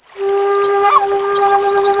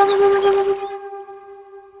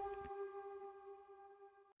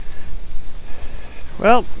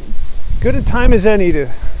Well, good a time as any to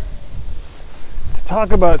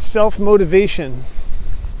talk about self-motivation.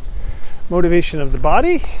 Motivation of the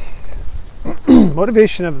body,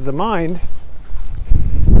 motivation of the mind,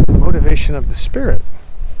 motivation of the spirit.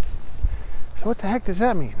 So what the heck does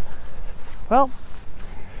that mean? Well,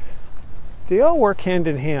 they all work hand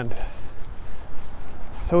in hand.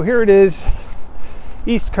 So here it is,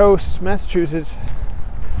 East Coast, Massachusetts,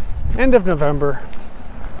 end of November,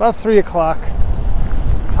 about 3 o'clock.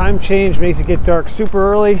 Time change makes it get dark super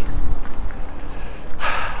early.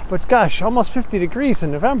 But gosh, almost 50 degrees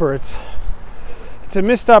in November. It's a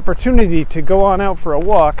missed opportunity to go on out for a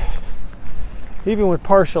walk, even with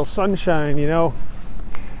partial sunshine,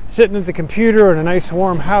 sitting at the computer in a nice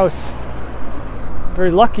warm house.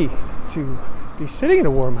 Very lucky to be sitting in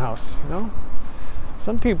a warm house,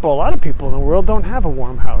 Some people, a lot of people in the world don't have a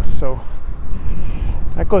warm house. So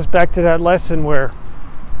that goes back to that lesson where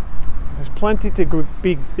there's plenty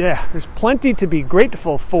to be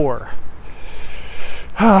grateful for.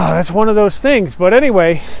 That's one of those things. But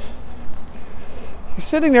anyway, you're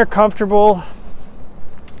sitting there comfortable.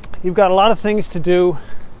 You've got a lot of things to do.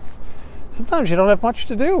 Sometimes you don't have much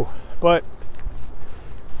to do, but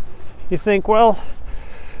you think, well,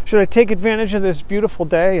 should I take advantage of this beautiful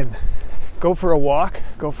day and go for a walk,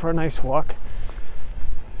 go for a nice walk?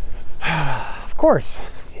 Of course,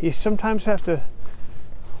 you sometimes have to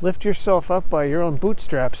lift yourself up by your own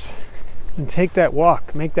bootstraps and take that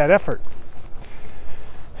walk, make that effort.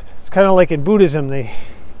 It's kind of like in Buddhism, the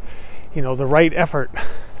right effort.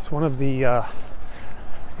 It's one of the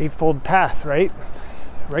Eightfold Path, right?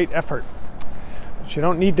 Right effort. But you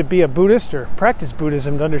don't need to be a Buddhist or practice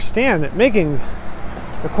Buddhism to understand that making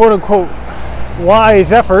the quote-unquote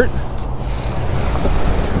wise effort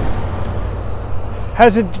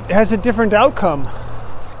has a different outcome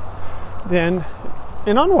than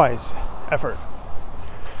an unwise effort.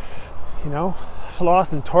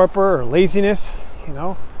 Sloth and torpor or laziness,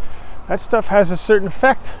 that stuff has a certain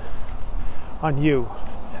effect on you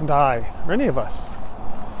and I, or any of us.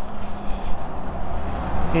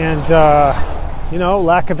 And,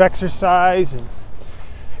 lack of exercise and,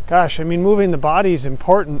 moving the body is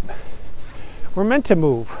important. We're meant to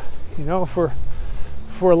move,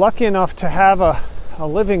 if we're lucky enough to have a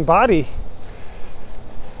living body,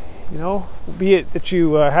 be it that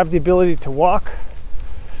you have the ability to walk,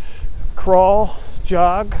 crawl,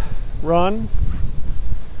 jog, run,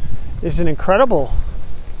 is an incredible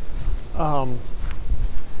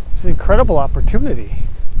opportunity.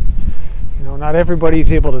 Not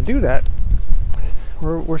everybody's able to do that.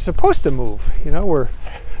 We're supposed to move.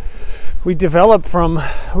 We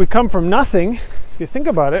come from nothing. If you think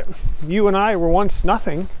about it, you and I were once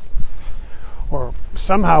nothing, or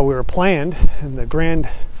somehow we were planned in the grand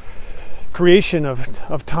creation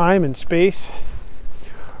of time and space,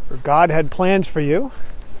 or God had plans for you.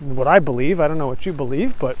 And what I believe, I don't know what you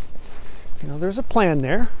believe, but there's a plan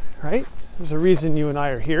there, right? There's a reason you and I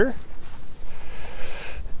are here.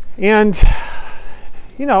 And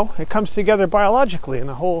it comes together biologically, and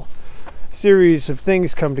a whole series of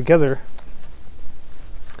things come together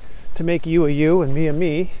to make you a you and me a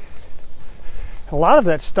me. A lot of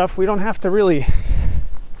that stuff we don't have to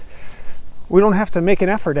make an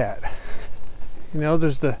effort at.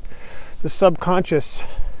 There's the subconscious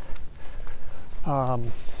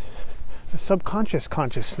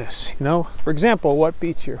consciousness. For example, what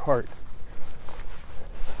beats your heart?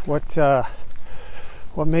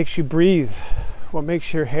 What makes you breathe? What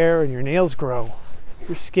makes your hair and your nails grow?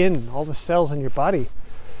 Your skin, all the cells in your body.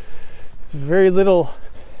 There's very little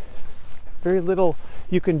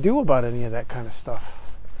you can do about any of that kind of stuff.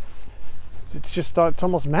 It's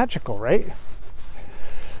almost magical, right?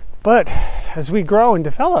 But as we grow and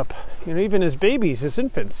develop, even as babies, as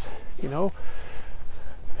infants,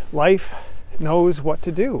 life knows what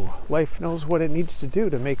to do. Life knows what it needs to do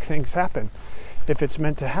to make things happen. If it's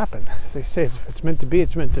meant to happen. As they say, if it's meant to be,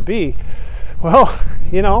 it's meant to be. Well,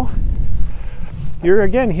 you're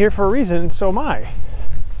again here for a reason, and so am I.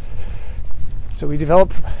 So we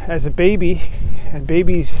develop as a baby, and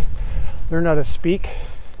babies learn how to speak,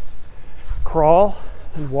 crawl,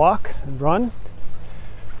 and walk, and run.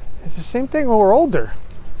 It's the same thing when we're older.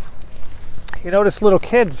 You notice little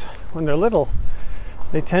kids, when they're little,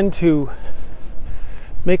 they tend to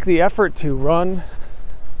make the effort to run,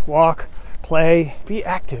 walk, play, be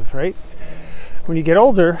active, right? When you get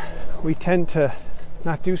older, we tend to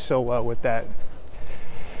not do so well with that.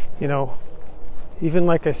 Even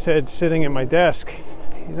like I said, sitting at my desk,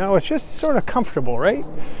 it's just sort of comfortable, right?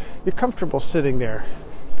 You're comfortable sitting there.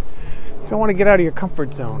 You don't want to get out of your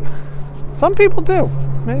comfort zone. Some people do.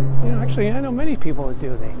 Actually, I know many people that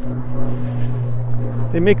do.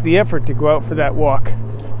 They make the effort to go out for that walk,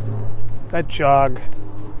 that jog,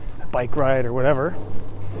 that bike ride, or whatever.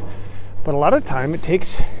 But a lot of time it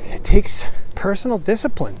takes personal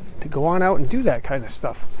discipline to go on out and do that kind of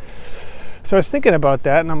stuff. So I was thinking about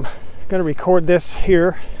that, and I'm going to record this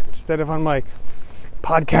here instead of on my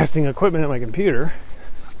podcasting equipment at my computer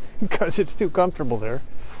because it's too comfortable there.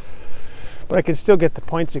 But I can still get the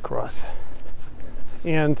points across.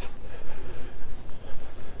 And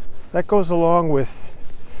that goes along with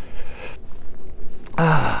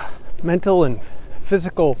mental and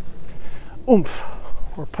physical oomph,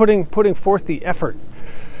 or putting forth the effort.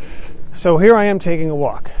 So here I am taking a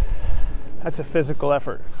walk. That's a physical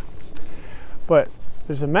effort. But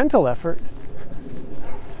there's a mental effort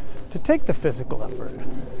to take the physical effort,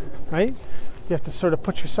 right? You have to sort of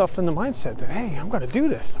put yourself in the mindset that, hey, I'm going to do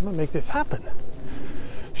this. I'm going to make this happen.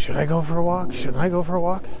 Should I go for a walk? Shouldn't I go for a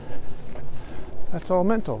walk? That's all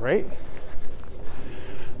mental, right?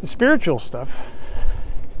 The spiritual stuff,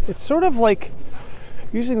 it's sort of like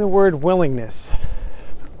using the word willingness,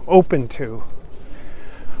 open to,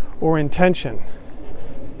 or intention.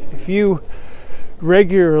 If you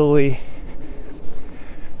regularly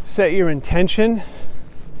set your intention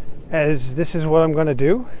as this is what I'm going to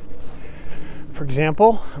do, for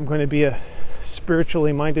example, I'm going to be a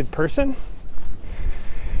spiritually minded person,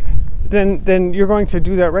 then you're going to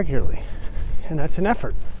do that regularly. And that's an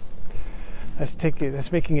effort.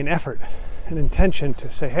 That's making an effort, an intention to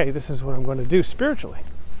say, hey, this is what I'm going to do spiritually.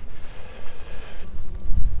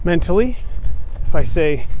 Mentally, if I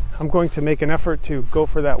say I'm going to make an effort to go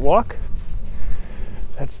for that walk,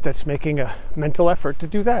 that's making a mental effort to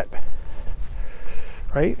do that.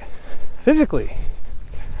 Right? Physically,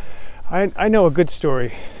 I know a good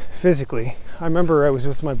story physically. I remember I was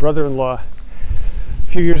with my brother-in-law a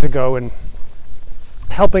few years ago and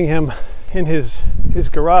helping him in his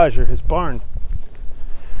garage or his barn.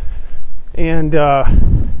 And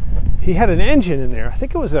he had an engine in there. I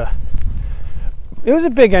think it was a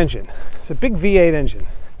big engine. It's a big V8 engine.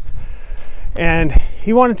 And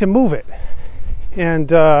he wanted to move it.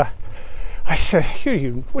 And I said,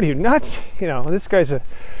 what are you, nuts? You know, this guy's a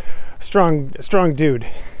strong dude.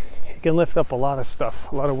 He can lift up a lot of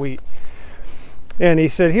stuff, a lot of weight. And he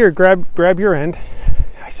said, here, grab your end.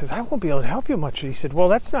 I said, I won't be able to help you much. And he said, well,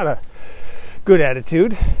 that's not a good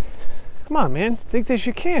attitude. Come on, man. Think that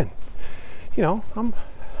you can. You know, I'm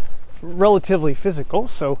relatively physical,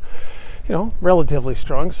 so, you know, relatively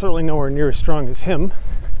strong. Certainly nowhere near as strong as him.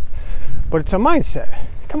 But it's a mindset.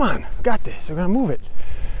 Come on, got this. We're going to move it.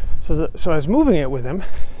 So I was moving it with him,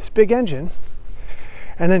 this big engine,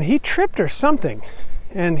 and then he tripped or something,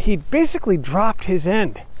 and he basically dropped his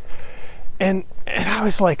end. And I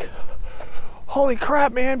was like, holy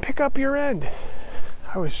crap, man, pick up your end.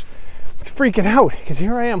 I was freaking out because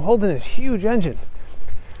here I am holding this huge engine.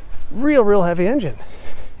 Real heavy engine.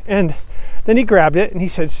 And then he grabbed it and he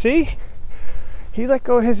said, see? He let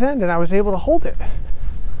go of his end and I was able to hold it.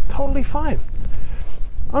 Totally fine.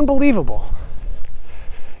 Unbelievable.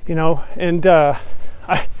 You know, and I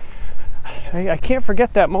can't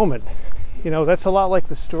forget that moment. You know, that's a lot like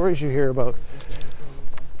the stories you hear about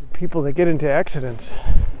people that get into accidents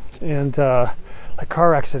and like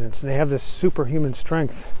car accidents, and they have this superhuman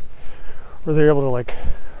strength where they're able to like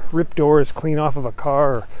rip doors clean off of a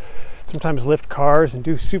car, or sometimes lift cars and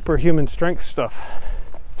do superhuman strength stuff.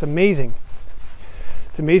 It's amazing.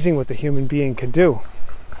 It's amazing what the human being can do.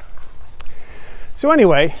 So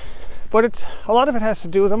anyway, but a lot of it has to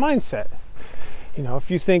do with a mindset. You know,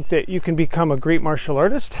 if you think that you can become a great martial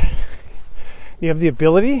artist, you have the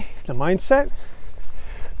ability, the mindset,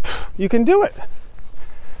 you can do it.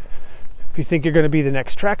 If you think you're going to be the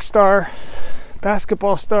next track star,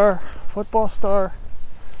 basketball star, football star,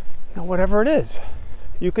 you know, whatever it is,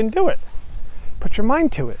 you can do it. Put your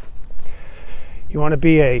mind to it. You want to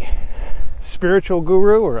be a spiritual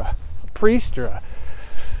guru or a priest or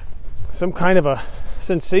some kind of a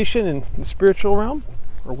sensation in the spiritual realm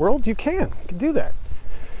or world, you can do that.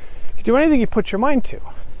 You can do anything you put your mind to.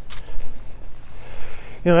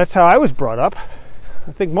 You know, that's how I was brought up.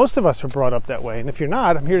 I think most of us are brought up that way. And if you're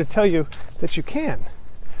not, I'm here to tell you that you can.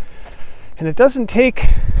 And it doesn't take,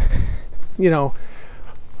 you know,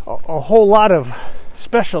 a whole lot of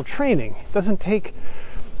special training. It doesn't take,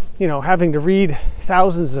 you know, having to read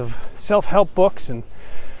thousands of self-help books and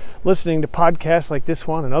listening to podcasts like this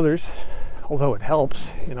one and others, although it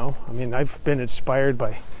helps, you know. I mean, I've been inspired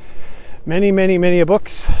by many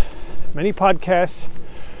books, many podcasts,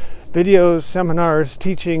 videos, seminars,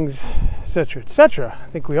 teachings, etc., etc. I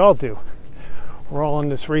think we all do. We're all in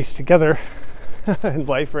this race together in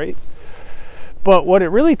life, right? But what it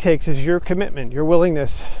really takes is your commitment, your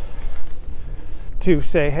willingness to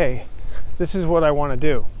say, hey, this is what I want to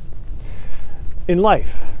do in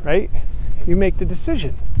life, right? You make the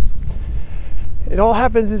decision. It all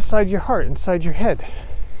happens inside your heart, inside your head.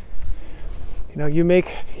 You make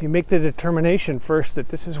the determination first that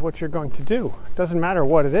this is what you're going to do. It doesn't matter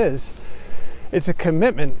what it is. It's a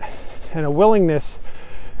commitment and a willingness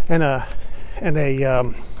and a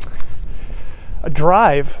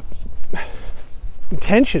drive,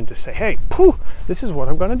 intention to say, hey, this is what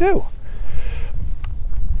I'm going to do.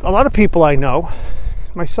 A lot of people I know,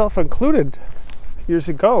 myself included, years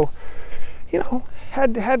ago,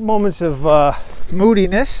 had moments of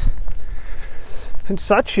moodiness and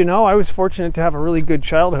such. I was fortunate to have a really good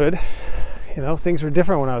childhood. Things were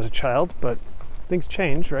different when I was a child, but things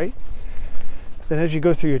change, right? Then as you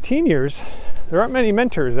go through your teen years, there aren't many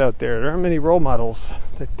mentors out there. There aren't many role models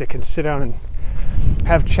that can sit down and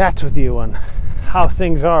have chats with you on how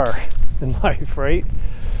things are in life, right?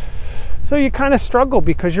 So you kind of struggle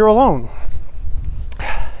because you're alone.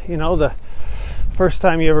 The first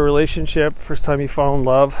time you have a relationship, first time you fall in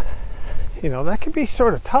love, that can be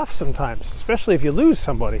sort of tough sometimes, especially if you lose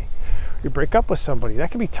somebody, you break up with somebody.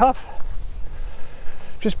 That can be tough.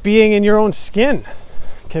 Just being in your own skin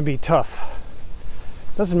can be tough.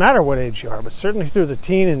 Doesn't matter what age you are, but certainly through the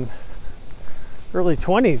teen and early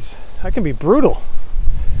 20s, that can be brutal.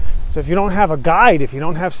 So if you don't have a guide, if you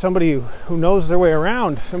don't have somebody who knows their way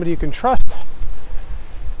around, somebody you can trust,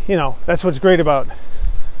 that's what's great about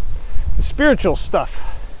the spiritual stuff,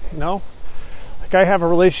 Like I have a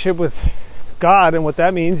relationship with God, and what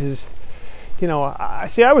that means is,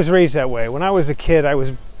 I was raised that way. When I was a kid, I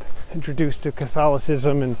was introduced to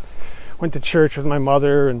Catholicism and went to church with my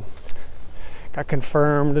mother and got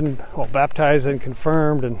confirmed and baptized and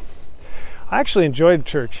confirmed, and I actually enjoyed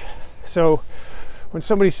church. So when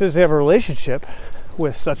somebody says they have a relationship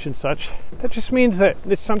with such and such, that just means that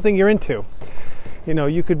it's something you're into.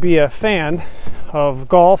 You could be a fan of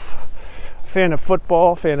golf, a fan of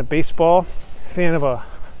football, a fan of baseball, a fan of a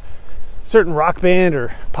certain rock band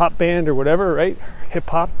or pop band or whatever, right? Hip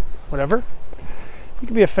hop, whatever. You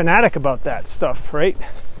can be a fanatic about that stuff, right?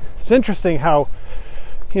 It's interesting how,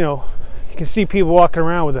 you can see people walking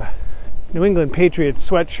around with a New England Patriots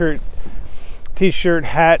sweatshirt, t-shirt,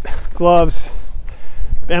 hat, gloves,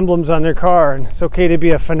 emblems on their car, and it's okay to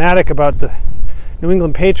be a fanatic about the New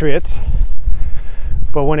England Patriots,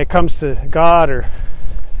 but when it comes to God or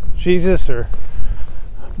Jesus or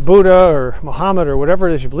Buddha or Muhammad or whatever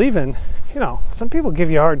it is you believe in, some people give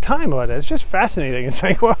you a hard time about it. It's just fascinating. It's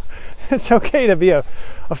like, well, it's okay to be a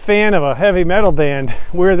fan of a heavy metal band,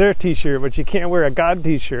 wear their t-shirt, but you can't wear a God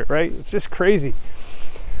t-shirt, right? It's just crazy.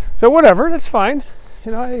 So whatever, that's fine.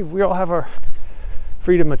 We all have our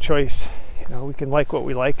freedom of choice. We can like what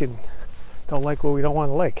we like and don't like what we don't want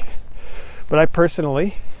to like. But I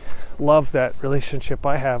personally love that relationship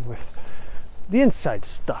I have with the inside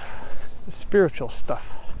stuff, the spiritual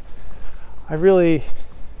stuff. I really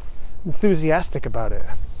enthusiastic about it.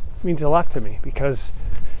 It means a lot to me because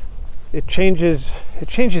it changes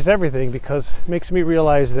everything, because it makes me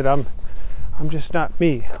realize that I'm just not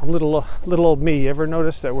me. I'm little old me. You ever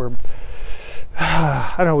notice that we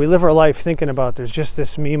live our life thinking about there's just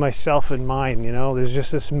this me, myself, and mine, there's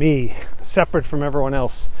just this me separate from everyone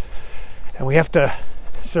else. And we have to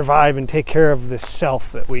survive and take care of this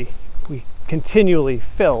self that we continually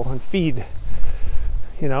fill and feed,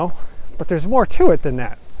 But there's more to it than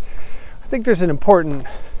that. I think there's an important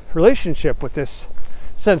relationship with this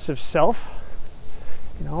sense of self.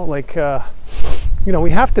 We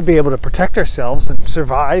have to be able to protect ourselves and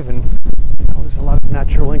survive, and there's a lot of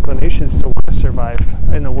natural inclinations to want to survive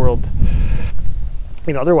in the world.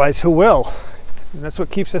 Otherwise, who will? And that's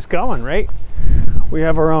what keeps us going, right? We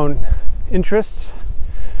have our own interests,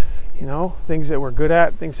 things that we're good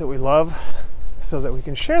at, things that we love, so that we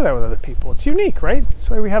can share that with other people. It's unique, right? That's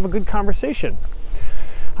why we have a good conversation.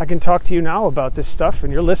 I can talk to you now about this stuff,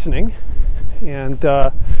 and you're listening, and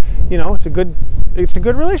it's a good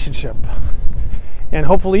relationship. And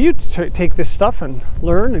hopefully you take this stuff and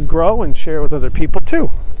learn and grow and share with other people too.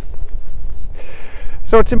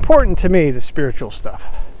 So it's important to me, the spiritual stuff.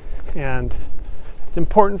 And it's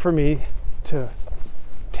important for me to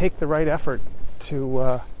take the right effort,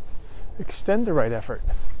 to extend the right effort,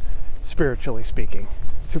 spiritually speaking,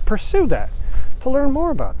 to pursue that, to learn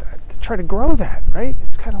more about that, to try to grow that, right?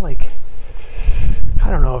 It's kind of like, I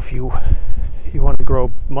don't know if you want to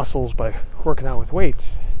grow muscles by working out with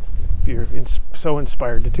weights. If you're so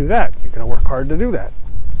inspired to do that, you're going to work hard to do that.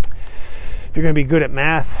 If you're going to be good at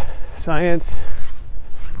math, science,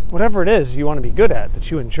 whatever it is you want to be good at that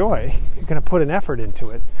you enjoy, you're going to put an effort into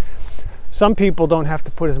it. Some people don't have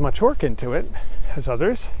to put as much work into it as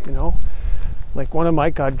others. Like, one of my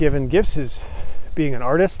God-given gifts is being an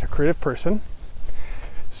artist, a creative person,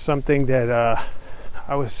 something that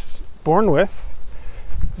I was born with.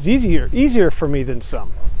 It's easier for me than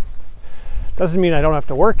some. Doesn't mean I don't have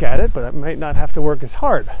to work at it, but I might not have to work as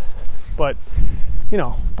hard. But, you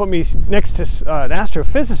know, put me next to an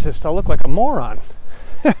astrophysicist, I'll look like a moron.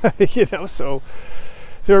 You know, so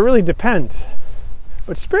it really depends.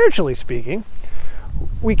 But spiritually speaking,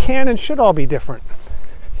 we can and should all be different.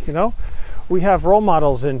 You know, we have role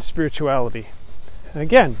models in spirituality. And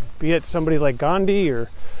again, be it somebody like Gandhi or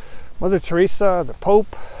Mother Teresa, the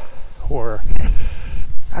Pope, or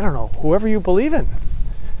I don't know, whoever you believe in.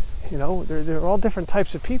 You know, they're all different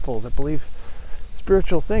types of people that believe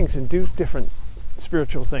spiritual things and do different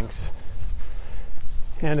spiritual things.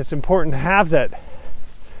 And it's important to have that,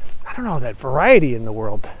 I don't know, that variety in the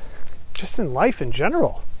world, just in life in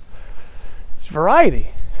general. It's variety.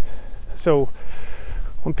 So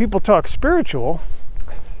when people talk spiritual,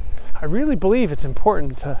 I really believe it's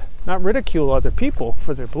important to not ridicule other people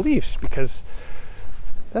for their beliefs, because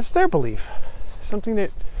that's their belief. Something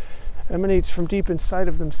that emanates from deep inside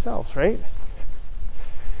of themselves, right?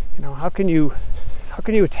 You know, how can you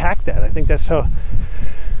attack that? I think that's how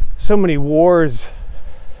so many wars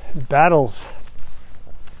and battles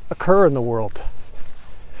occur in the world.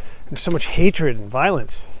 There's so much hatred and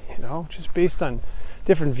violence, you know, just based on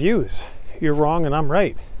different views. You're wrong and I'm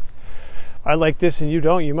right. I like this and you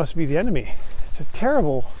don't, you must be the enemy. It's a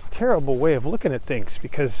terrible, terrible way of looking at things,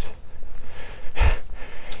 because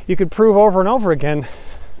you could prove over and over again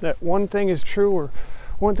that one thing is true or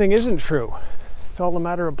one thing isn't true. It's all a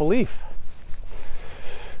matter of belief.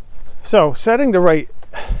 So setting the right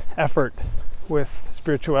effort with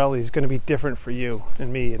spirituality is going to be different for you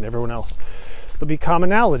and me and everyone else. There'll be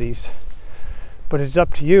commonalities, but it's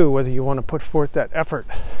up to you whether you want to put forth that effort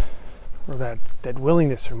or that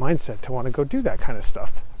willingness or mindset to want to go do that kind of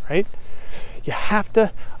stuff, right? You have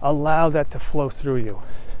to allow that to flow through you.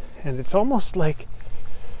 And it's almost like,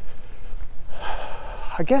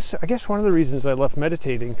 I guess one of the reasons I love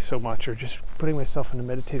meditating so much, or just putting myself in a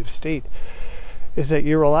meditative state, is that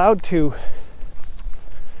you're allowed to,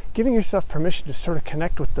 giving yourself permission to sort of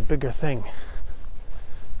connect with the bigger thing,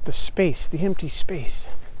 the space, the empty space,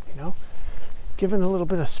 you know, given a little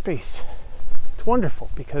bit of space. It's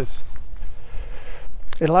wonderful because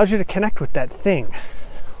it allows you to connect with that thing,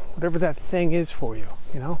 whatever that thing is for you.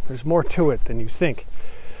 You know, there's more to it than you think.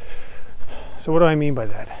 So what do I mean by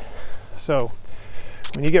that? So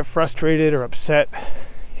when you get frustrated or upset,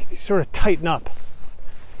 you sort of tighten up.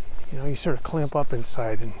 You know, you sort of clamp up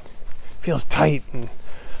inside and it feels tight and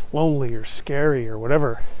lonely or scary or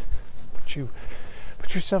whatever. But you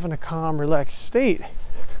put yourself in a calm, relaxed state,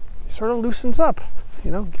 it sort of loosens up,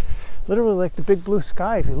 you know, literally like the big blue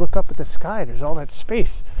sky. If you look up at the sky, there's all that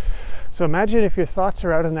space. So imagine if your thoughts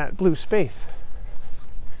are out in that blue space.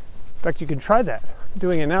 In fact, you can try that. I'm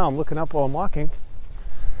doing it now. I'm looking up while I'm walking.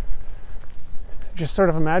 Just sort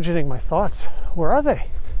of imagining my thoughts. Where are they?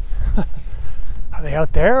 Are they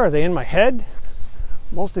out there? Are they in my head?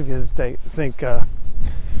 Most of you think,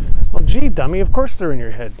 well, gee, dummy, of course they're in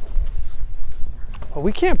your head. Well,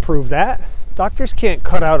 we can't prove that. Doctors can't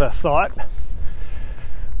cut out a thought.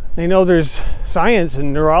 They know there's science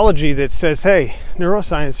and neurology that says, hey,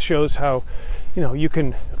 neuroscience shows how, you know, you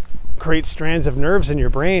can create strands of nerves in your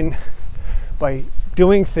brain by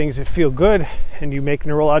doing things that feel good, and you make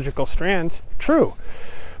neurological strands. True.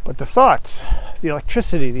 But the thoughts, the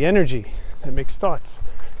electricity, the energy that makes thoughts,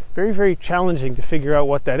 very, very challenging to figure out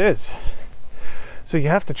what that is. So you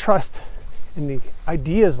have to trust in the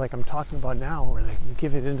ideas like I'm talking about now, where you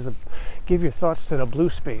give your thoughts to the blue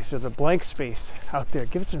space or the blank space out there.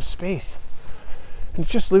 Give it some space. And it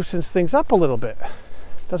just loosens things up a little bit.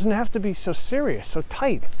 Doesn't have to be so serious, so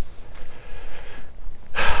tight.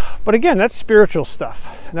 But again, that's spiritual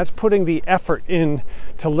stuff. And that's putting the effort in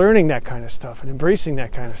to learning that kind of stuff and embracing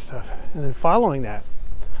that kind of stuff and then following that.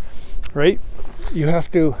 Right? You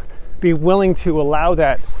have to be willing to allow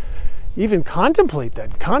that, even contemplate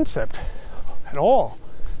that concept at all.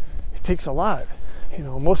 It takes a lot. You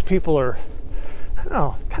know, most people are, I don't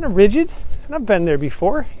know, kind of rigid. And I've been there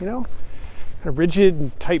before, you know, kind of rigid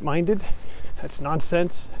and tight-minded. That's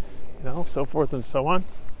nonsense, you know, so forth and so on.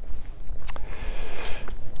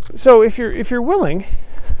 So if you're willing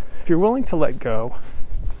to let go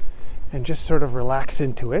and just sort of relax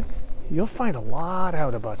into it, you'll find a lot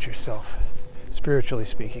out about yourself, spiritually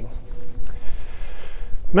speaking.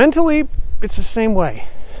 Mentally, it's the same way.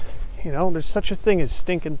 You know, there's such a thing as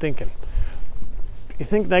stinking thinking. You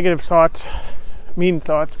think negative thoughts, mean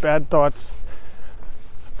thoughts, bad thoughts,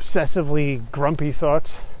 obsessively grumpy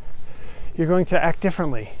thoughts, you're going to act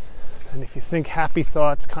differently. And if you think happy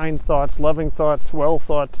thoughts, kind thoughts, loving thoughts, well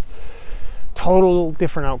thoughts, total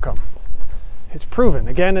different outcome. It's proven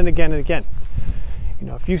again and again and again. You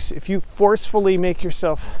know, if you forcefully make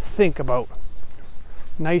yourself think about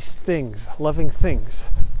nice things, loving things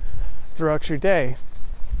throughout your day,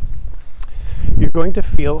 you're going to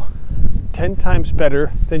feel 10 times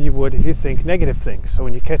better than you would if you think negative things. So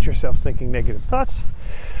when you catch yourself thinking negative thoughts,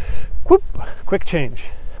 whoop, quick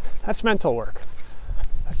change. That's mental work.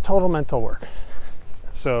 That's total mental work.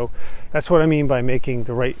 So that's what I mean by making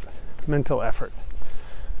the right mental effort.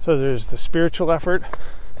 So there's the spiritual effort,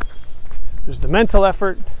 there's the mental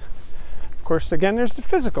effort, of course, again, there's the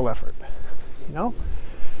physical effort. You know,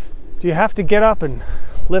 do you have to get up and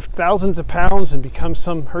lift thousands of pounds and become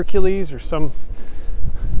some Hercules or some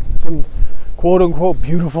quote-unquote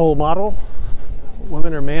beautiful model,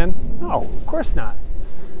 woman or man? No, of course not.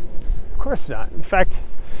 Of course not. In fact,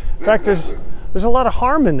 there's a lot of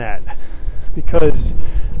harm in that, because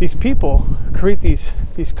these people create these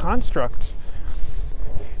constructs,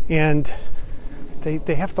 and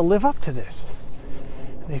they have to live up to this.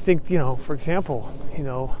 They think, you know, for example, you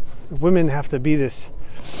know, women have to be this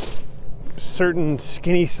certain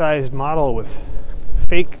skinny-sized model with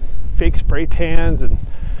fake spray tans and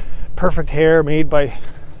perfect hair made by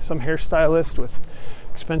some hairstylist with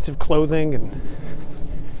expensive clothing, and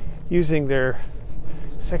using their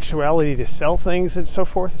sexuality to sell things and so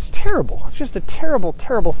forth. It's terrible. It's just a terrible,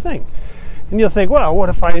 terrible thing. And you'll think, well, what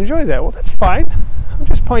if I enjoy that? Well, that's fine. I'm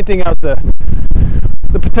just pointing out the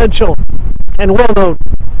potential and well-known.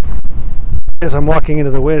 As I'm walking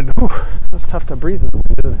into the wind, that's tough to breathe in the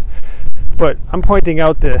wind, isn't it? But I'm pointing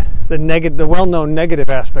out the well-known negative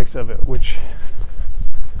aspects of it, which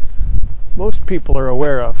most people are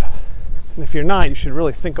aware of. And if you're not, you should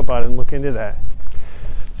really think about it and look into that.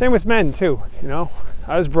 Same with men too. You know,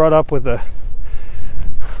 I was brought up with the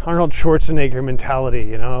Arnold Schwarzenegger mentality.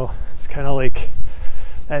 You know, it's kind of like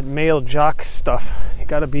that male jock stuff. You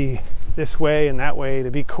got to be this way and that way to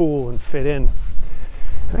be cool and fit in.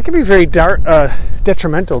 And that can be very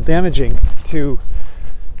detrimental, damaging to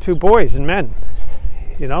boys and men.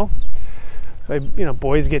 You know,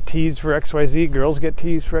 boys get teased for XYZ, girls get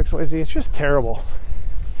teased for XYZ. It's just terrible.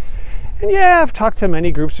 And yeah, I've talked to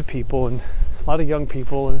many groups of people and a lot of young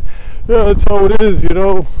people, and yeah, that's how it is. You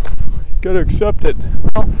know, you got to accept it.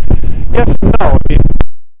 Well, yes and no. I mean,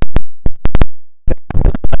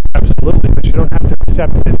 absolutely, but you don't have to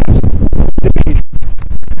accept it as to be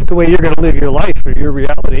the way you're going to live your life or your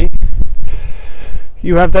reality.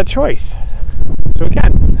 You have that choice. So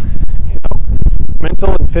again, you know,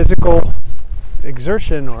 mental and physical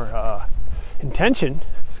exertion or intention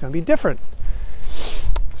is going to be different.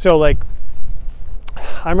 So, like,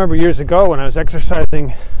 I remember years ago when I was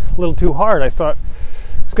exercising a little too hard, I thought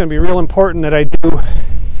it's going to be real important that I do,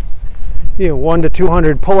 1 to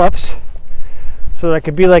 200 pull-ups so that I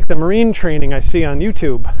could be like the Marine training I see on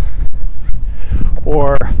YouTube,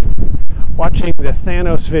 or watching the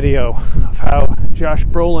Thanos video of how Josh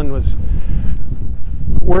Brolin was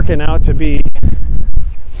working out to be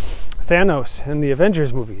Thanos in the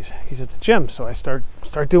Avengers movies. He's at the gym, so I start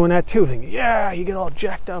doing that too, thinking, yeah, you get all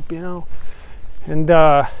jacked up, you know. And,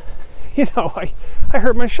 I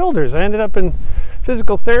hurt my shoulders. I ended up in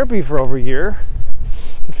physical therapy for over a year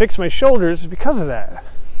to fix my shoulders because of that.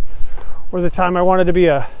 Or the time I wanted to be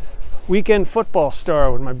a weekend football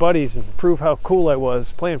star with my buddies and prove how cool I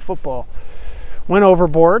was playing football. Went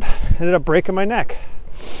overboard, ended up breaking my neck.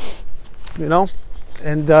 You know?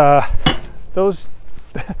 And those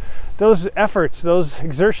efforts, those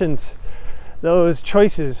exertions, those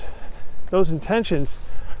choices, those intentions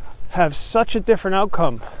have such a different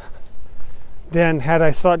outcome than had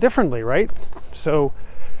I thought differently, right? So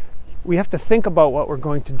we have to think about what we're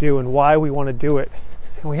going to do and why we want to do it.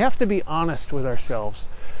 And we have to be honest with ourselves.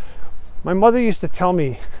 My mother used to tell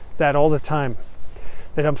me that all the time,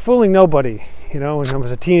 that I'm fooling nobody, you know, when I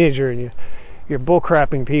was a teenager, and you're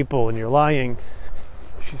bullcrapping people and you're lying.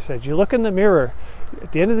 She said, you look in the mirror.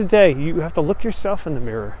 At the end of the day, you have to look yourself in the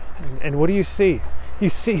mirror. And what do you see? You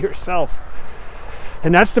see yourself.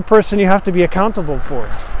 And that's the person you have to be accountable for.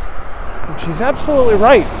 And she's absolutely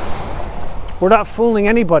right. We're not fooling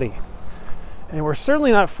anybody. And we're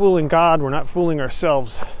certainly not fooling God. We're not fooling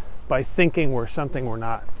ourselves by thinking we're something we're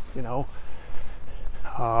not, you know.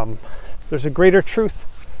 There's a greater truth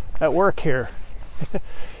at work here.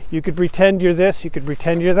 You could pretend you're this, you could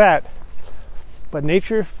pretend you're that. But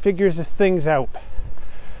nature figures things out.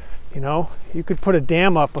 You know, you could put a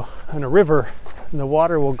dam up in a river and the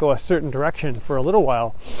water will go a certain direction for a little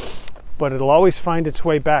while, but it'll always find its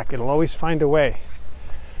way back. It'll always find a way.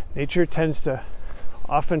 Nature tends to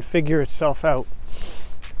often figure itself out.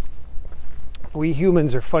 We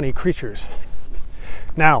humans are funny creatures.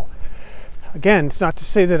 Now, again, it's not to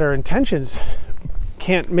say that our intentions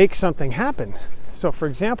can't make something happen. So, for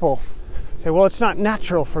example, say, well, it's not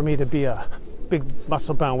natural for me to be a big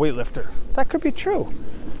muscle-bound weightlifter. That could be true.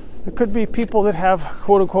 There could be people that have,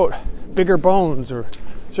 quote-unquote, bigger bones or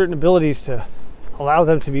certain abilities to allow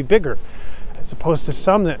them to be bigger, as opposed to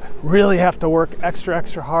some that really have to work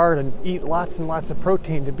extra hard and eat lots and lots of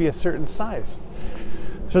protein to be a certain size.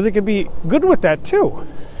 So they could be good with that too.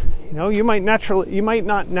 You know, you might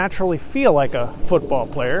not naturally feel like a football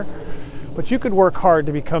player, but you could work hard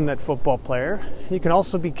to become that football player. You can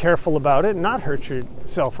also be careful about it and not hurt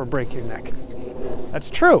yourself or break your neck. That's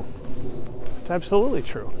true. It's absolutely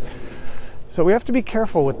true. So we have to be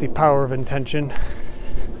careful with the power of intention,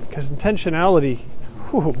 because intentionality,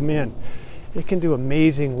 oh man, it can do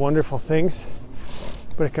amazing, wonderful things,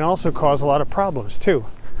 but it can also cause a lot of problems too.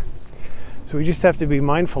 So we just have to be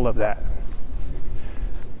mindful of that.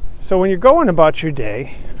 So when you're going about your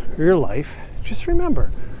day or your life, just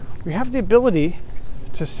remember, we have the ability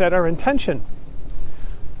to set our intention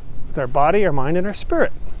with our body, our mind, and our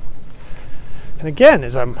spirit. And again,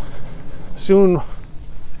 as I'm soon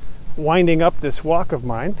winding up this walk of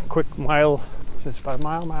mine, quick mile, it's about a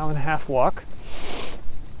mile and a half walk,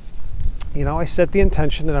 you know, I set the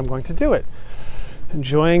intention that I'm going to do it.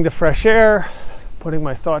 Enjoying the fresh air, putting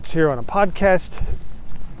my thoughts here on a podcast,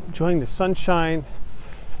 enjoying the sunshine,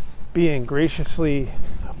 being graciously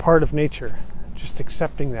a part of nature, just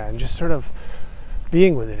accepting that and just sort of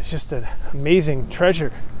being with it. It's just an amazing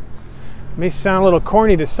treasure. It may sound a little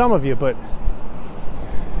corny to some of you, but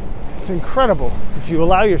it's incredible if you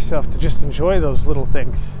allow yourself to just enjoy those little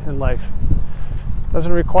things in life. It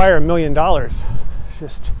doesn't require $1 million. It's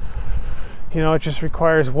just, you know, it just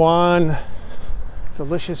requires one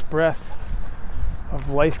delicious breath of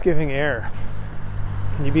life-giving air.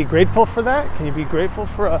 Can you be grateful for that? Can you be grateful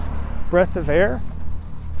for a breath of air?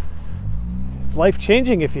 It's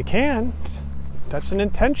life-changing if you can. That's an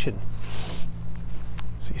intention.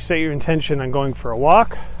 So you set your intention on going for a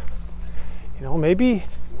walk. You know, maybe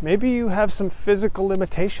you have some physical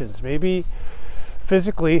limitations. Maybe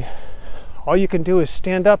physically all you can do is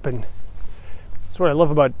stand up, and that's what I love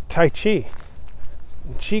about Tai Chi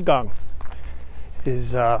and Qigong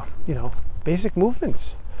is, you know, basic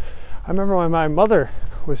movements. I remember when my mother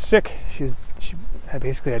was sick, she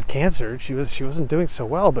basically had cancer. She wasn't doing so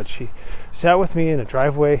well, but she sat with me in a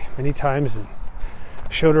driveway many times and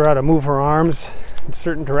showed her how to move her arms in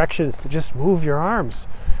certain directions, to just move your arms.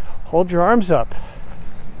 Hold your arms up.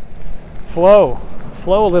 Flow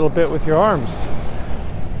a little bit with your arms.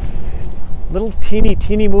 Little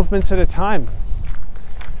teeny movements at a time.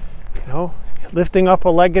 You know, lifting up a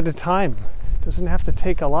leg at a time. It doesn't have to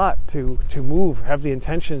take a lot to move, have the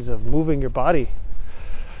intentions of moving your body.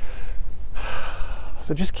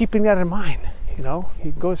 So just keeping that in mind, you know,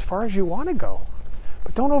 you can go as far as you want to go,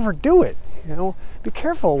 but don't overdo it. You know, be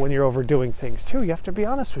careful when you're overdoing things too. You have to be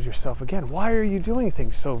honest with yourself. Again, why are you doing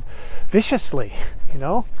things so viciously? You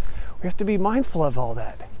know, we have to be mindful of all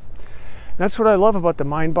that. And that's what I love about the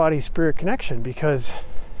mind-body-spirit connection, because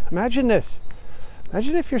imagine this.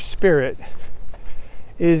 Imagine if your spirit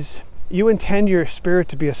is, you intend your spirit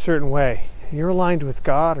to be a certain way. You're aligned with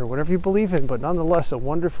God or whatever you believe in, but nonetheless a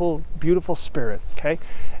wonderful, beautiful spirit, okay?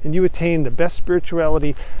 And you attain the best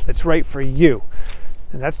spirituality that's right for you.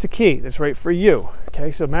 And that's the key, that's right for you,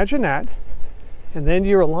 okay? So imagine that, and then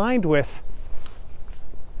you're aligned with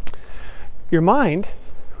your mind,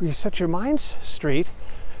 you set your mind straight,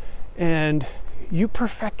 and you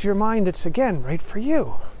perfect your mind that's, again, right for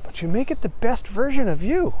you. But you make it the best version of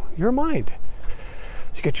you, your mind.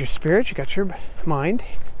 So you got your spirit, you got your mind,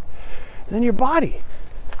 and then your body.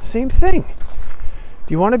 Same thing.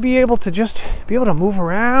 Do you want to be able to move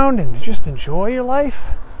around and just enjoy your life?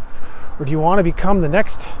 Or do you want to become the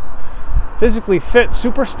next physically fit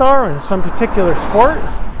superstar in some particular sport?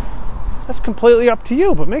 That's completely up to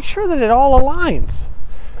you, but make sure that it all aligns.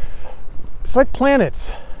 It's like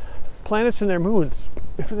planets and their moons.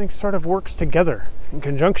 Everything sort of works together in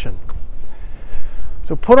conjunction.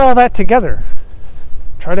 So put all that together.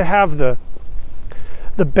 Try to have the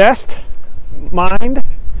best mind,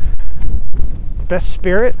 the best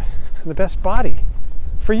spirit, and the best body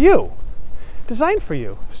for you. Designed for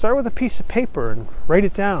you. Start with a piece of paper and write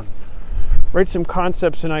it down. Write some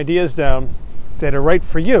concepts and ideas down that are right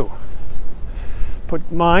for you.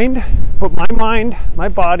 Put my mind, my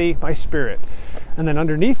body, my spirit. And then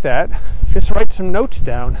underneath that, just write some notes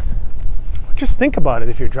down. Just think about it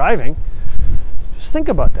if you're driving. Just think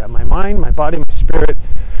about that. My mind, my body, my spirit.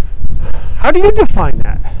 How do you define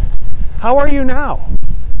that? How are you now?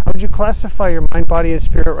 How would you classify your mind, body, and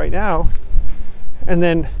spirit right now? And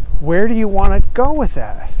then where do you want to go with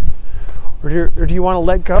that? Or do you want to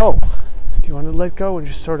let go? Do you want to let go and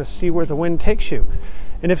just sort of see where the wind takes you?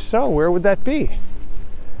 And if so, where would that be?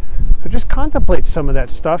 So just contemplate some of that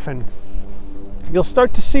stuff, and you'll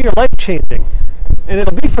start to see your life changing. And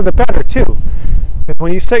it'll be for the better too. Because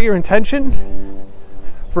when you set your intention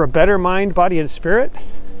for a better mind, body, and spirit,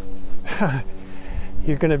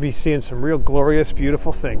 you're going to be seeing some real glorious,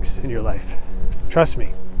 beautiful things in your life. Trust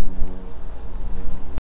me.